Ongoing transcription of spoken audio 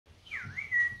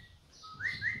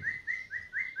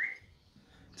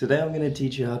Today I'm going to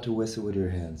teach you how to whistle with your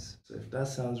hands. So if that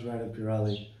sounds right up your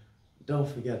alley, don't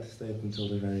forget to stay up until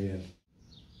the very end.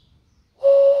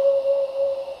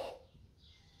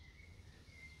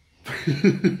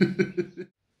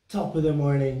 Top of the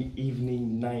morning,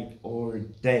 evening, night, or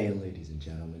day, ladies and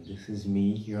gentlemen. This is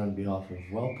me here on behalf of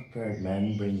Well Prepared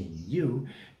Men, bringing you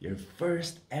your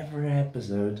first ever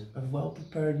episode of Well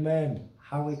Prepared Men.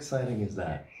 How exciting is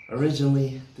that?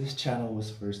 Originally, this channel was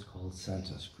first called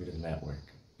Santos Creative Network,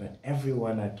 but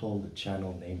everyone I told the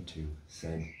channel name to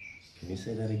said, "Can you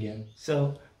say that again?"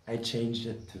 So I changed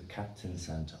it to Captain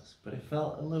Santos, but it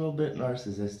felt a little bit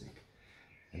narcissistic,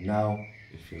 and now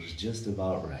it feels just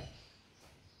about right.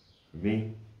 For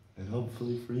me, and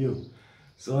hopefully for you.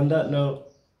 So on that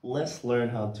note, let's learn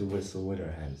how to whistle with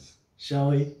our hands, shall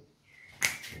we?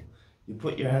 You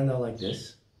put your hand out like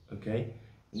this, okay?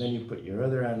 And then you put your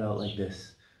other hand out like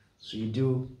this. So you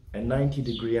do a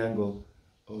 90-degree angle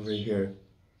over here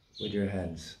with your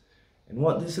hands. And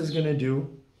what this is gonna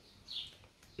do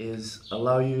is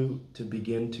allow you to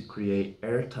begin to create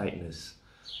air tightness.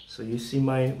 So you see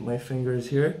my fingers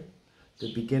here,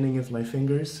 the beginning of my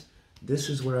fingers. This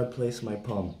is where I place my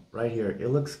palm, right here. It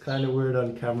looks kind of weird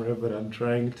on camera, but I'm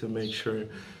trying to make sure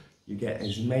you get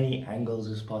as many angles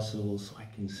as possible so I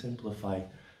can simplify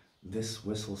this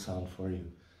whistle sound for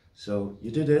you. So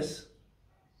you do this,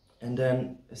 and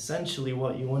then essentially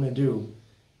what you want to do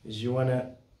is you want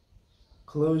to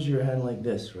close your hand like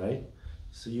this, right?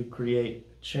 So you create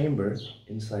a chamber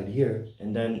inside here,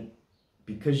 and then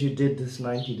because you did this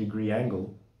 90-degree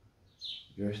angle,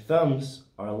 your thumbs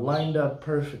are lined up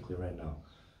perfectly right now.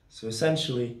 So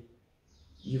essentially,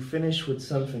 you finish with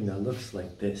something that looks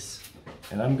like this.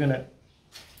 And I'm gonna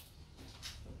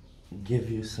give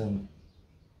you some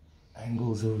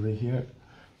angles over here.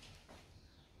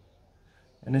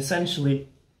 And essentially,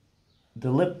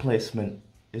 the lip placement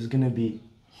is gonna be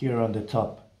here on the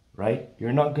top, right?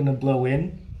 You're not gonna blow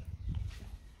in.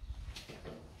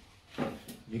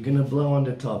 You're gonna blow on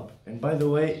the top. And by the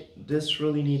way, this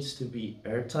really needs to be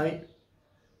airtight.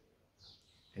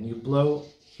 And you blow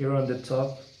here on the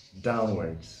top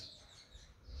downwards.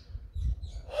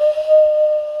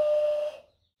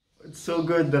 It's so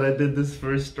good that I did this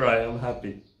first try, I'm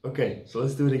happy. Okay, so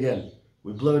let's do it again.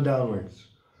 We blow downwards.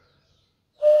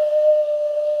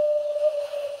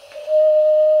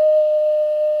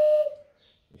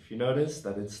 If you notice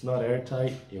that it's not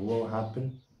airtight, it won't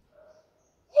happen.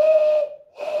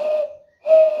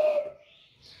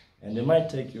 And it might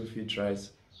take you a few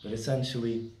tries, but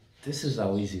essentially, this is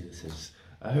how easy this is.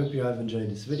 I hope you have enjoyed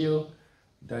this video,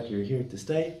 that you're here to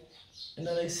stay, and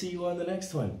that I see you on the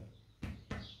next one.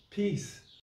 Peace.